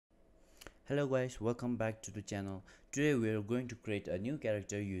Hello guys, welcome back to the channel. Today we are going to create a new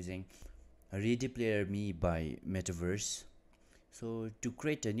character using Ready Player Me by Metaverse. So to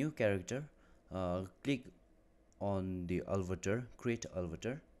create a new character, click on the avatar, create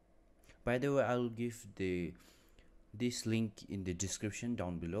avatar. By the way, I'll give this link in the description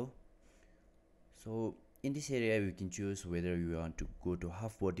down below. So in this area we can choose whether you want to go to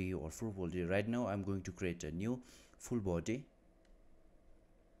half body or full body. Right now I'm going to create a new full body.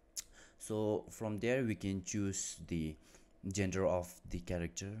 So from there we can choose the gender of the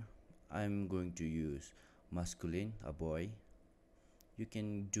character. I'm going to use masculine, a boy. You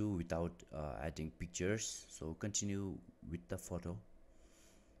can do without adding pictures, so continue with the photo.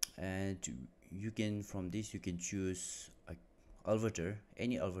 And you can, from this you can choose a avatar,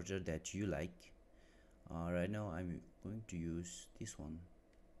 any avatar that you like. Right now I'm going to use this one.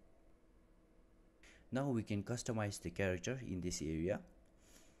 Now we can customize the character in this area.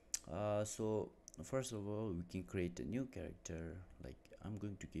 So first of all we can create a new character. Like I'm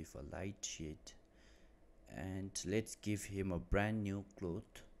going to give a light shade, and let's give him a brand new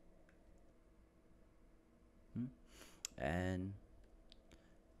cloth. And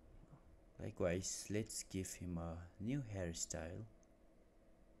likewise let's give him a new hairstyle.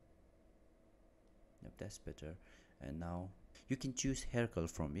 Yep, that's better. And now you can choose hair color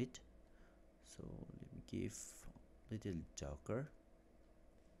from it. So let me give a little darker,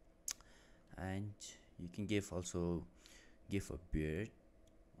 and you can give a beard.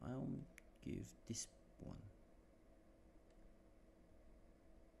 I'll give this one.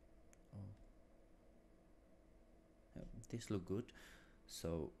 Oh, yep, this look good.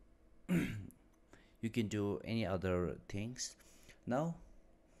 So you can do any other things. Now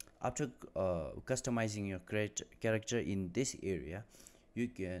after customizing your character in this area, you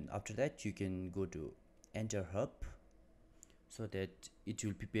can, after that you can go to enter hub, so that it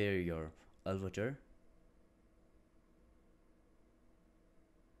will prepare your avatar.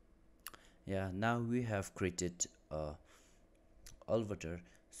 Yeah, now we have created a avatar.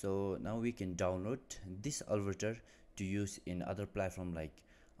 So now we can download this avatar to use in other platform like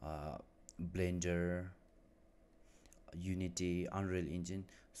Blender, Unity, Unreal Engine.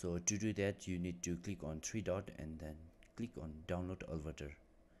 So to do that you need to click on three dot and then click on download avatar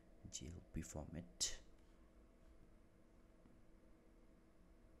GLP format.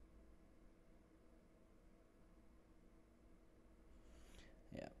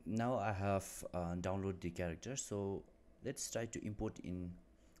 Yeah, now I have download the character, so let's try to import in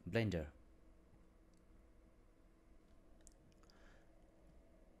Blender.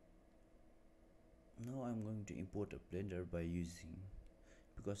 Now I'm going to import a Blender by using,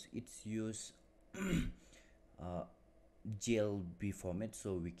 because it's use GLB format,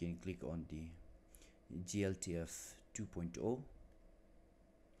 so we can click on the GLTF 2.0,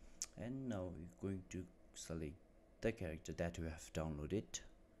 and now we're going to select the character that we have downloaded.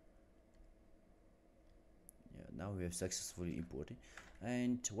 Yeah, now we have successfully imported.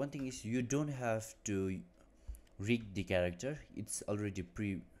 And one thing is, you don't have to rig the character, it's already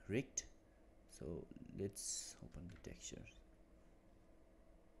pre-rigged. So let's open the texture,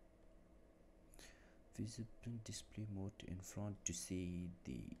 visible display mode in front to see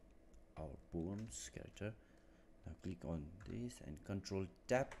the our bones character. Now click on this and control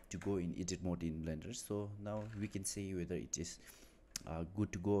tab to go in edit mode in Blender. So now we can see whether it is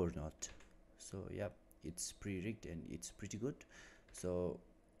good to go or not. So yeah, it's pre-rigged and it's pretty good. So,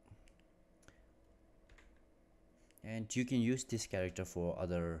 and you can use this character for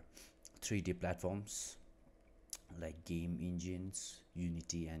other 3D platforms like game engines,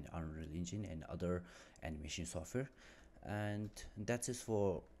 Unity and Unreal Engine, and other animation software. And that's it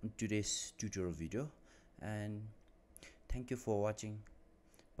for today's tutorial video, and thank you for watching.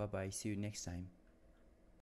 Bye bye, see you next time.